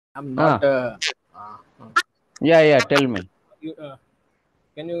I'm not. Ah, yeah. Tell me. You,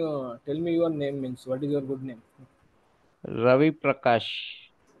 can you tell me your name? Means what is your good name? Ravi Prakash.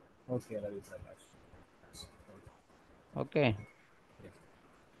 Okay, Ravi Prakash. Okay. Yes.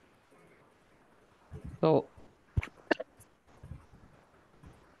 So,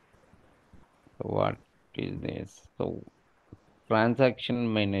 what is this? So,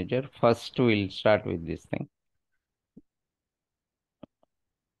 transaction manager. First, we'll start with this thing.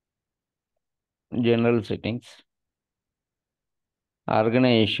 General settings.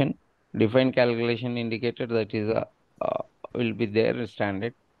 Organization. Define calculation indicator that is uh, will be there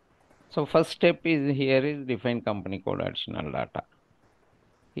standard. So, first step is here is define company code additional data.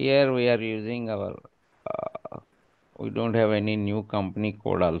 Here we are using our, we don't have any new company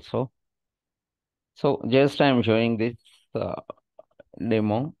code also. So just I'm showing this uh,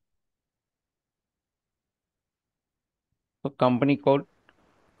 demo. So company code,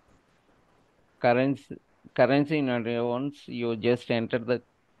 currency, currency in other ones, you just enter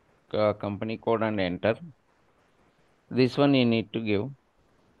the company code and enter. This one you need to give.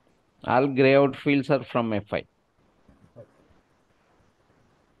 All gray out fields are from FI.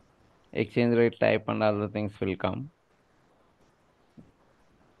 Exchange rate type and other things will come.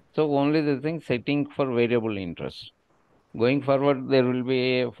 So only the thing setting for variable interest. Going forward, there will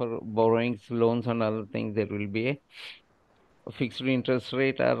be for borrowings, loans, and other things, there will be a fixed interest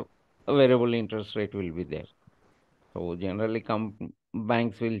rate or a variable interest rate will be there. So generally,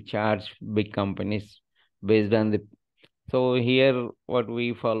 banks will charge big companies based on the. So here, what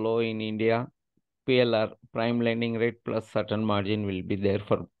we follow in India, PLR, prime lending rate plus certain margin will be there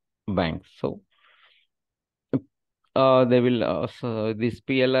for banks. So they will so this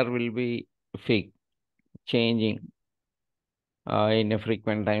PLR will be fixed, changing in a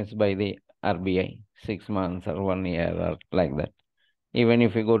frequent times by the RBI, 6 months or 1 year or like that. Even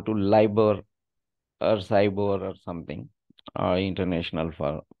if you go to LIBOR or CIBOR or something, international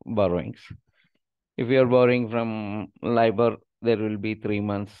for borrowings. If you are borrowing from LIBOR, there will be 3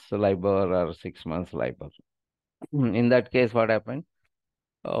 months LIBOR or 6 months LIBOR. In that case, what happened?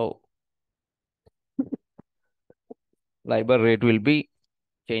 Oh, LIBOR rate will be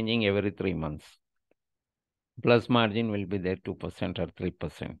changing every 3 months. Plus margin will be there 2% or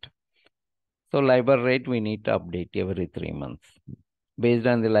 3%. So LIBOR rate we need to update every 3 months. Based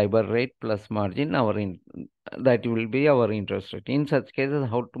on the LIBOR rate plus margin, that will be our interest rate. In such cases,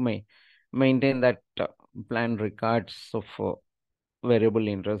 how to maintain that plan records of variable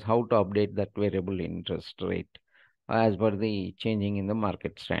interest, how to update that variable interest rate as per the changing in the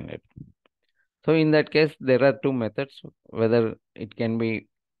market standard. So in that case, there are two methods, whether it can be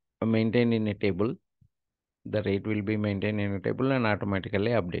maintained in a table, the rate will be maintained in a table and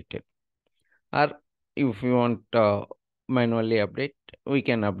automatically updated. Or if you want manually update, we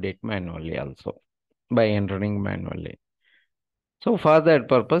can update manually also by entering manually. So for that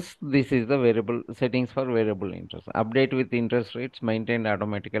purpose, this is the variable settings for variable interest. Update with interest rates maintained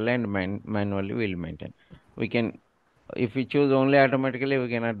automatically and manually will maintain. We can, if we choose only automatically, we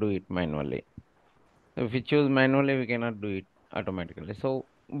cannot do it manually. If we choose manually, we cannot do it automatically. So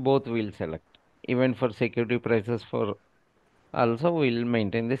both will select. Even for security prices for also we'll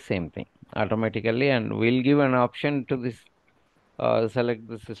maintain the same thing automatically and we'll give an option to this select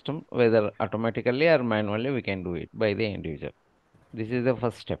the system whether automatically or manually we can do it by the end user. This is the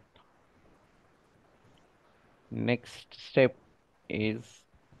first step. Next step is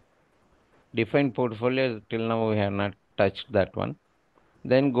define portfolio. Till now we have not touched that one.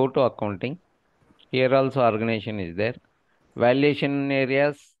 Then go to accounting. Here also organization is there. Valuation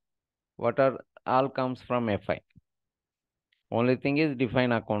areas, what are all comes from FI. Only thing is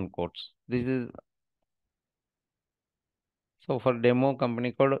define account codes. This is so for demo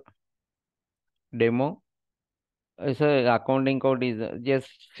company code demo. So accounting code is just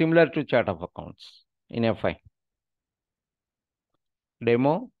similar to chart of accounts in FI.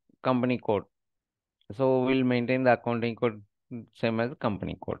 Demo company code. So we'll maintain the accounting code same as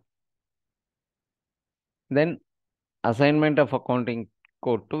company code. Then assignment of accounting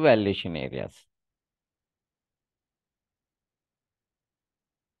code to valuation areas.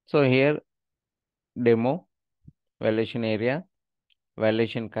 So here demo, valuation area,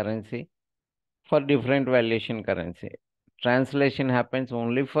 valuation currency for different valuation currency. Translation happens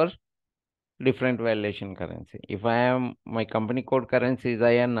only for different valuation currency. If I am my company code currency is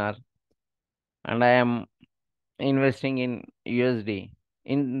INR and I am investing in USD,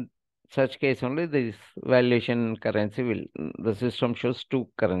 in such case only this valuation currency will the system shows two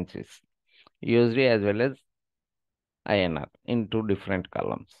currencies, USD as well as INR in two different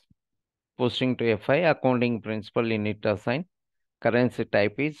columns. Posting to FI, accounting principal you need to assign. Currency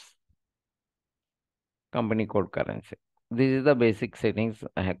type is company code currency. This is the basic settings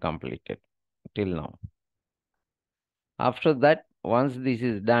I have completed till now. After that, once this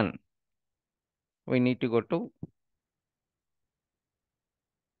is done, we need to go to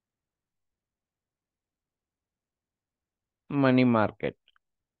money market.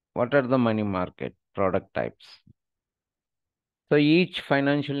 What are the money market product types? So each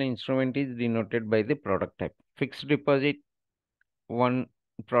financial instrument is denoted by the product type. Fixed deposit, one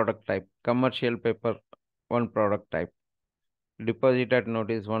product type. Commercial paper, one product type. Deposit at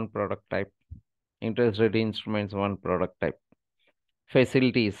notice, one product type. Interest rate instruments, one product type.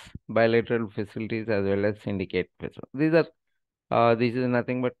 Facilities, bilateral facilities as well as syndicate facilities. This is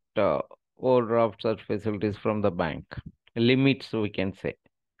nothing but overdrafts or facilities from the bank. Limits, we can say.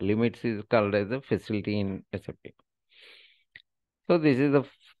 Limits is called as a facility in SAP. So this is the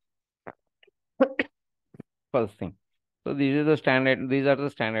first thing. So this is the standard. These are the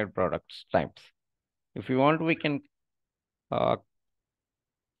standard products types. If you want, we can uh,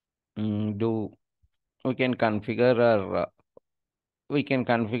 do. We can configure or we can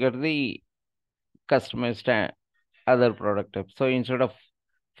configure the customer other product types. So instead of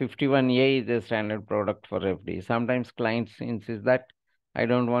 51A is a standard product for FD. Sometimes clients insist that I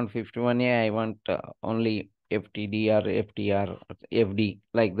don't want 51A, I want only FTD or FTR, or FD,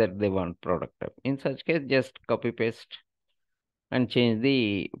 like that they want product type. In such case, just copy paste and change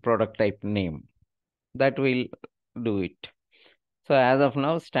the product type name. That will do it. So as of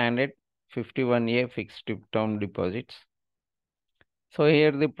now, standard 51A fixed term deposits. So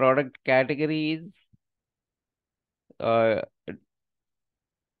here the product category is uh,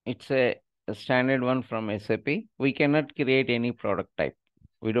 it's a standard one from SAP. We cannot create any product type.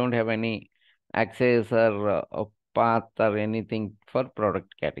 We don't have any access or a path or anything for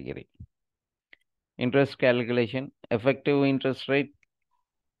product category. Interest calculation, effective interest rate.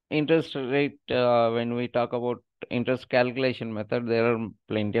 Interest rate, when we talk about interest calculation method, there are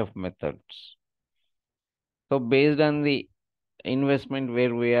plenty of methods. So based on the investment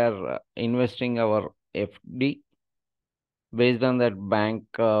where we are investing our FD, based on that bank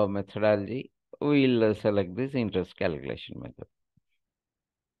methodology, we will select this interest calculation method.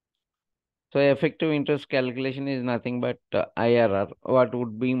 So effective interest calculation is nothing but IRR. What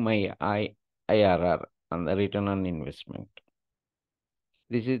would be my IRR on the return on investment?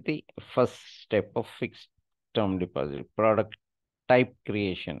 This is the first step of fixed term deposit, product type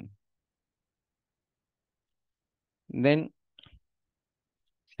creation. Then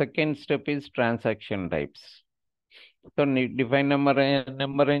second step is transaction types. So define number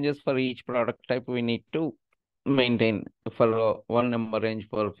ranges for each product type. We need to maintain for one number range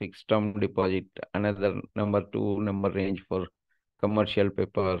for fixed term deposit, another number two number range for commercial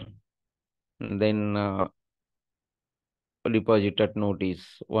paper, and then deposit at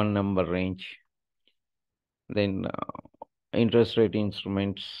notice, one number range, then interest rate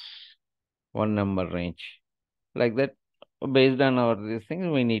instruments, one number range. Like that, based on our these things,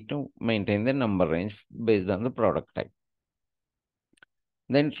 we need to maintain the number range based on the product type.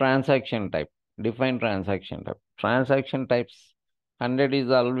 Then transaction type, define transaction type. Transaction types, 100 is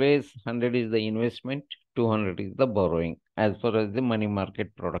always, 100 is the investment, 200 is the borrowing, as far as the money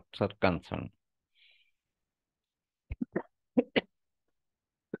market products are concerned.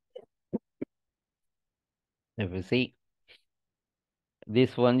 If you see,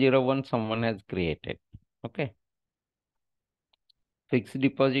 this 101 someone has created. Okay. Fixed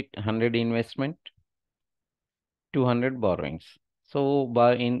deposit, 100 investment, 200 borrowings. So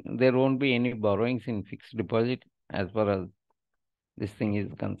there won't be any borrowings in fixed deposit as far as this thing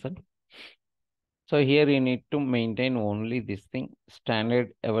is concerned. So here you need to maintain only this thing,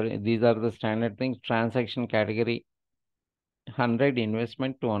 standard, these are the standard things, transaction category, 100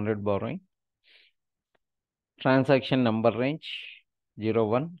 investment, 200 borrowing, transaction number range,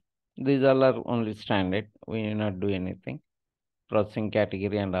 01. These all are only standard, we need not do anything, processing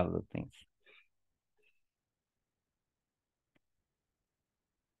category and all the things.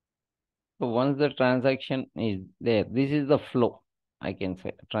 So once the transaction is there, this is the flow, I can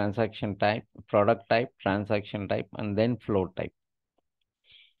say, transaction type, product type, transaction type, and then flow type.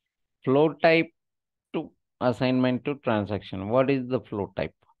 Flow type to assignment to transaction. What is the flow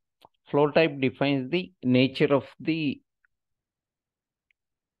type? Flow type defines the nature of the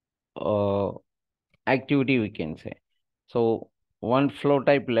uh, activity, we can say. So one flow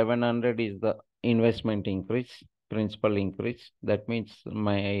type 1100 is the investment increase, principal increase. That means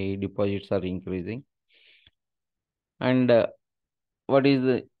my deposits are increasing. And what is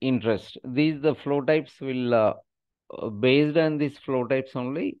the interest? These the flow types will based on these flow types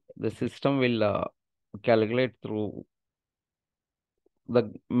only, the system will calculate through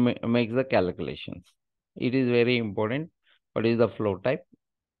makes the calculations. It is very important. What is the flow type?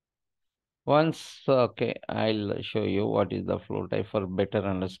 Once, okay, I'll show you what is the flow type for better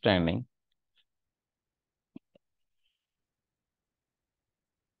understanding.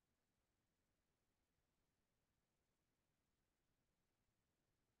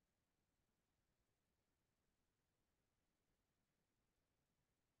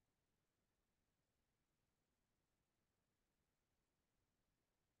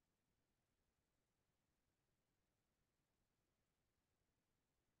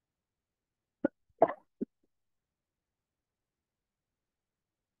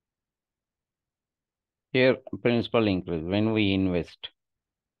 Here, principal increase when we invest,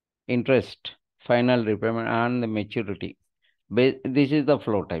 interest, final repayment, and the maturity. This is the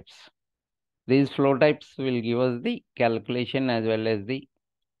flow types. These flow types will give us the calculation as well as the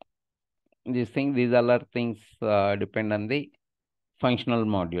this thing. These all are things depend on the functional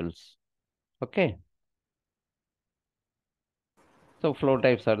modules. Okay. So flow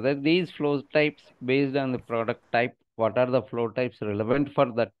types are there. These flow types based on the product type. What are the flow types relevant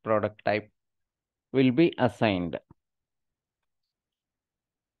for that product type will be assigned.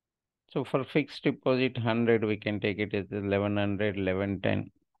 So for fixed deposit 100, we can take it as 1100, 1110.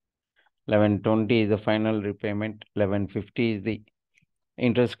 1120 is the final repayment. 1150 is the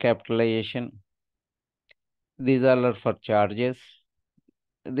interest capitalization. These all are for charges.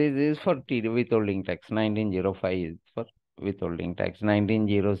 This is for withholding tax. 1905 is for withholding tax.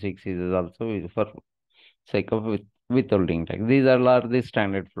 1906 is also for sake of withholding tax. These all are the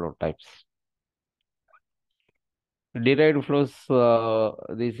standard flow types. Derived flows,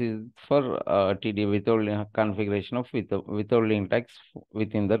 this is for TD withholding configuration of withholding tax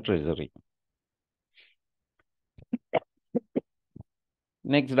within the treasury.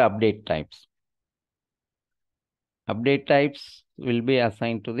 Next, update types. Update types will be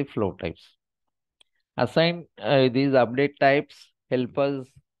assigned to the flow types. These update types help us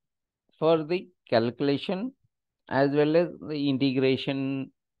for the calculation as well as the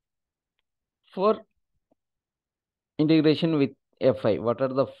integration for integration with FI. What are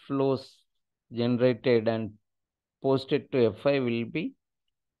the flows generated and posted to FI will be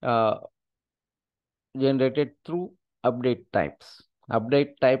uh, generated through update types.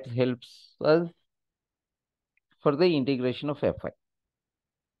 Update types helps us for the integration of FI.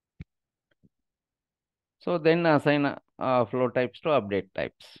 So then assign flow types to update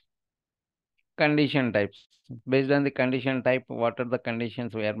types. Condition types. Based on the condition type, what are the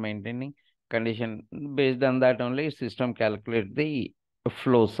conditions we are maintaining? Condition based on that only system calculate the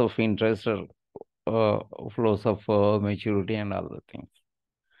flows of interest or flows of maturity and all the things.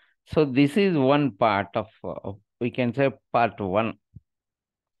 So this is one part of we can say part one.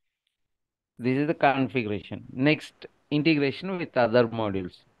 This is the configuration. Next, integration with other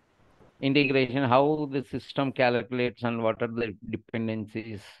modules. Integration, how the system calculates and what are the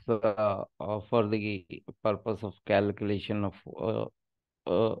dependencies for the purpose of calculation of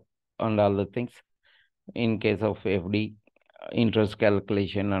and all the things. In case of FD, interest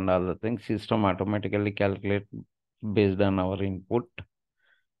calculation and all the things, system automatically calculate based on our input.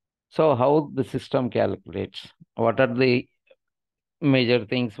 So how the system calculates? What are the major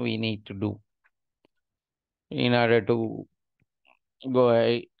things we need to do in order to go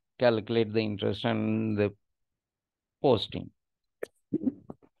ahead, calculate the interest and the posting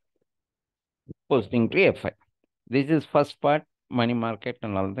to FI. This is first part, money market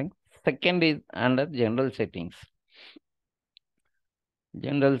and all things. Second is under general settings.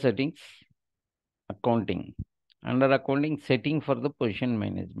 General settings, accounting. Under accounting, setting for the position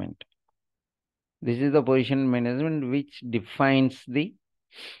management. This is the position management which defines the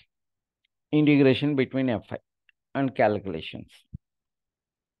integration between FI and calculations.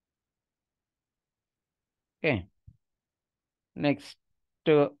 Okay. Next,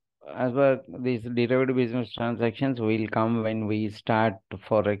 as per these derived business transactions will come when we start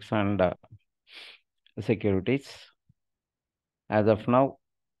forex and securities. As of now,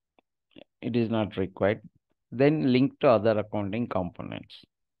 it is not required. Then link to other accounting components.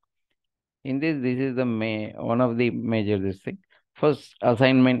 In this is the one of the major this thing. First,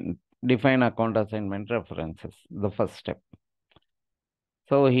 assignment, define account assignment references, the first step.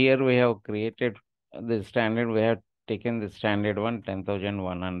 So here we have created the standard, we have taken the standard one,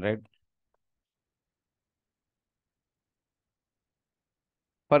 10,100.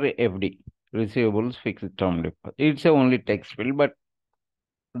 For FD, receivables fixed term deposit. It's a only text field, but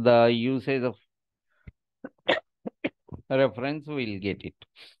the usage of reference will get it.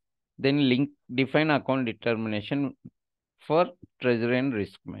 Then link define account determination for Treasury and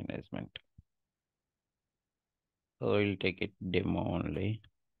Risk Management. So we'll take it demo only.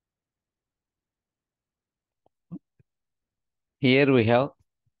 Here we have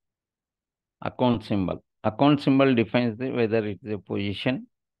account symbol. Account symbol defines whether it is a position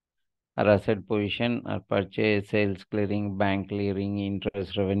or asset position or purchase, sales clearing, bank clearing,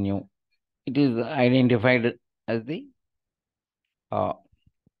 interest revenue. It is identified as the uh,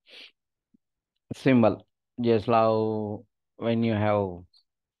 symbol. Just now when you have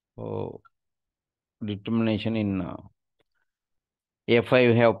uh, determination in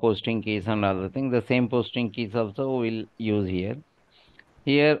F5 have posting keys and other things, the same posting keys also will use here.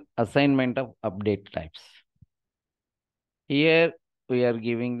 Here assignment of update types. Here we are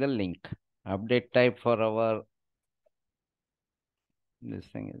giving the link. Update type for our this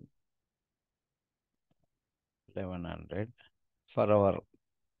thing is 1100 for our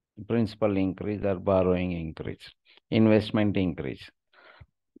principal increase or borrowing increase, investment increase.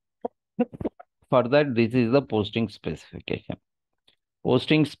 For that, this is the posting specification.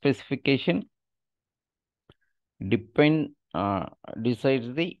 Posting specification depend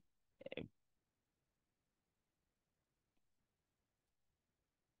decides the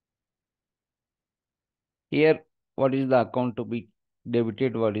here what is the account to be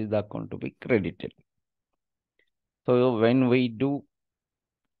debited, what is the account to be credited. So when we do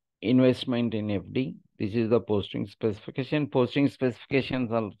investment in FD, this is the posting specification. Posting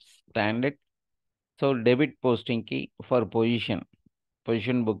specifications are standard. So debit posting key for position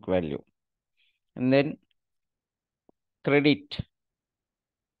book value. And then credit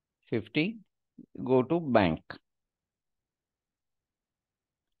 50, go to bank.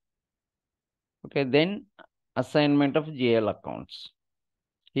 Okay, then assignment of GL accounts.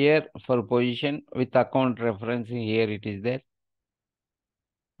 Here for position with account reference, here it is there.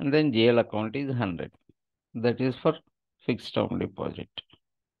 And then GL account is 100. That is for fixed term deposit.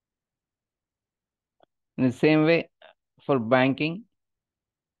 In the same way, for banking,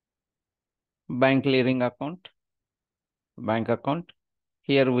 bank clearing account, bank account,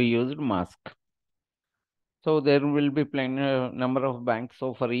 here we used mask. So there will be plenty number of banks.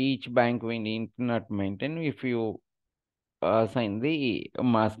 So for each bank we need not maintain if you assign the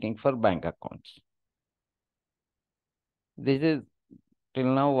masking for bank accounts. This is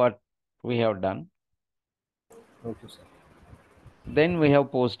till now what we have done. Okay, sir. Then we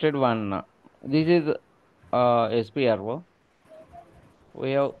have posted one. This is SPRO.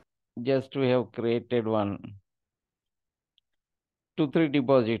 We have created one 2-3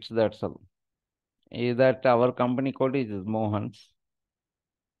 deposits. That's all. Is that our company code is Mohan's.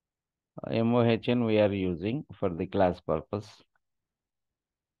 MOHN we are using for the class purpose.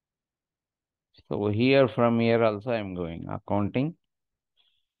 So here from here also I am going accounting,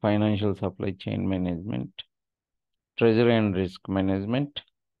 financial supply chain management, treasury and risk management.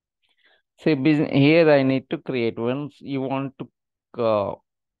 See, here I need to create once you want to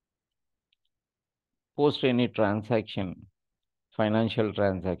post any transaction, financial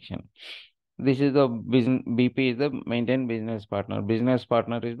transaction. This is the business, BP is the maintained business partner. Business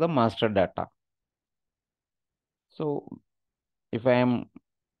partner is the master data. So if I am,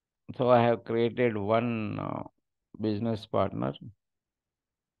 so I have created one business partner.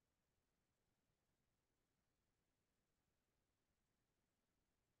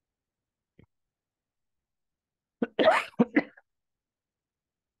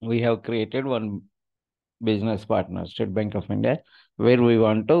 We have created one business partner, State Bank of India, where we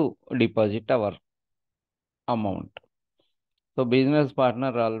want to deposit our amount. So business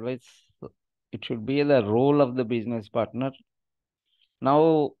partner always, it should be the role of the business partner.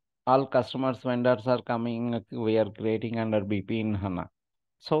 Now all customers, vendors are coming, we are creating under BP in HANA.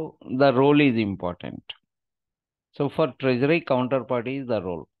 So the role is important. So for treasury counterparty is the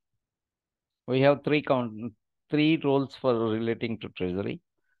role. We have three roles for relating to treasury.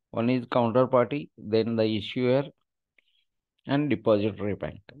 One is counterparty, then the issuer, and depository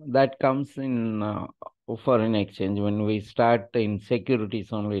bank. That comes in foreign exchange. When we start in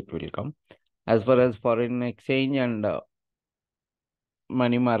securities only, it will come. As far as foreign exchange and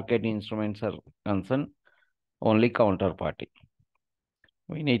money market instruments are concerned, only counterparty.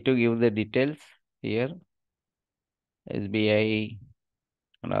 We need to give the details here, SBI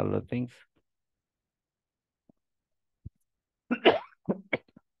and all the things.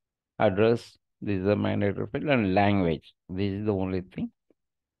 Address, this is the mandatory field, and language. This is the only thing.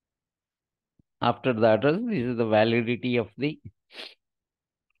 After the address, this is the validity of the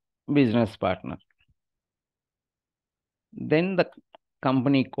business partner. Then the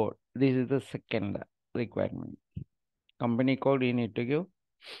company code. This is the second requirement. Company code you need to give.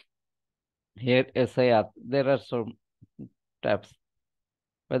 Here SIR. There are some tabs.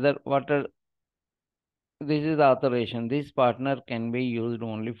 Whether what are this is the authorization. This partner can be used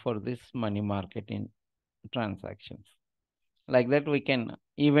only for this money market in transactions. Like that, we can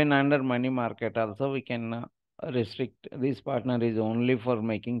even under money market also we can restrict this partner is only for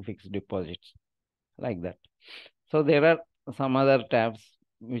making fixed deposits, like that. So there are some other tabs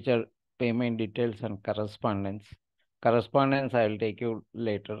which are payment details and correspondence. Correspondence I will take you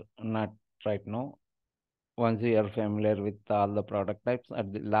later, not right now. Once you are familiar with all the product types,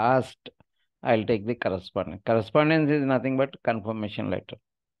 at the last I'll take the correspondence. Correspondence is nothing but confirmation letter.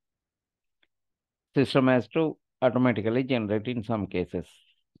 System has to automatically generate in some cases.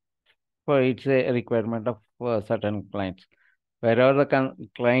 For it's a requirement of certain clients. Wherever the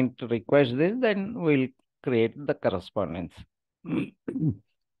client requests this, then we'll create the correspondence.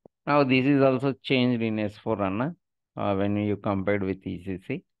 Now this is also changed in S/4HANA when you compared with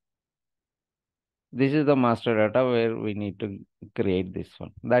ECC. This is the master data where we need to create this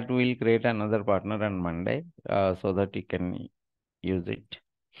one. That will create another partner on Monday so that you can use it.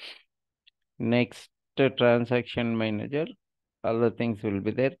 Next, transaction manager. Other things will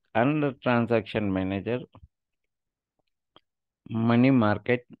be there. Under transaction manager, money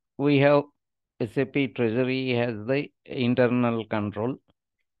market, we have SAP Treasury has the internal control.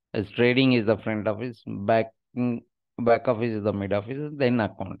 As trading is the front office, back office is the mid office, then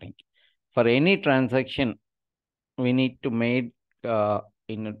accounting. For any transaction, we need to make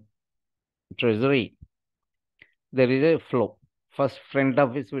in treasury, there is a flow. First, front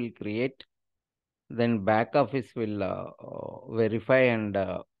office will create, then back office will verify and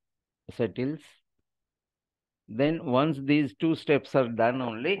settles. Then once these two steps are done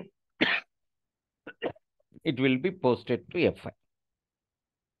only, it will be posted to FI.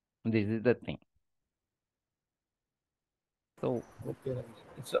 This is the thing. So, Okay,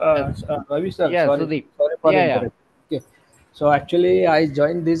 Ravi. uh, Ravi sir, yeah, sorry, Sudeep. sorry for Yeah, yeah. interrupting. Okay, so actually I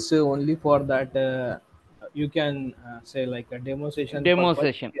joined this only for that. You can say like a demo session Demo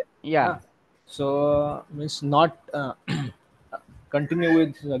purpose. session. Yeah. Yeah. Huh? So means not continue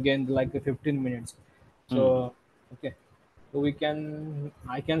with again like a 15 minutes. Mm. So okay, so we can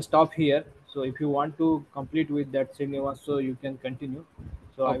I can stop here. So if you want to complete with that Srinivas, so you can continue.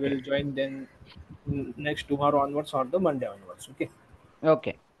 So I Okay. will join then next tomorrow onwards or the Monday onwards. Okay.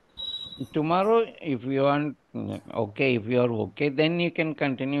 Okay. Tomorrow, if you want, okay, if you are okay, then you can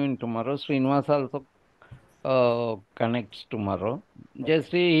continue in tomorrow. Srinivas also connects tomorrow. Okay.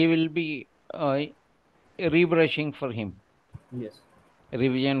 Just he will be rebrushing for him, Yes.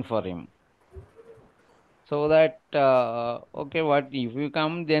 revision for him. So that, okay, what if you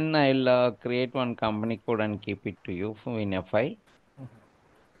come, then I'll create one company code and keep it to you in FI.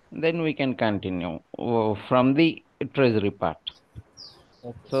 Then we can continue from the treasury part.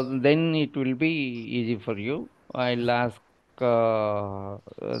 Okay. So then it will be easy for you. I'll ask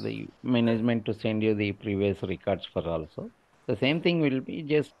the management to send you the previous records for also. The same thing will be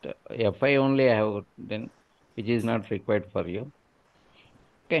just FI only I have then, which is not required for you.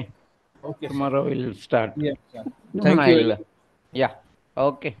 Okay, Okay, sir. tomorrow we'll start. Yes, sir. Thank you very I'll, much. yeah,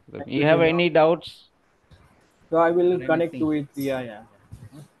 okay. Thank You you, have Srinivas. any doubts So I will or connect anything? with yeah.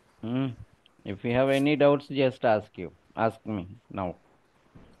 Hmm. If you have any doubts, just ask me now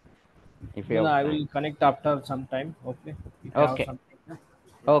if you No, no, have I time. will connect after some time. Okay. If you have Okay, something. Huh?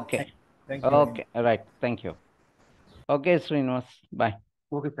 Yeah. okay, Thank you very okay, much. right. Thank you. Okay, Srinivas. Bye.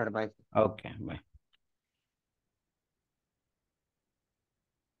 Okay, sir. Bye. Okay, bye.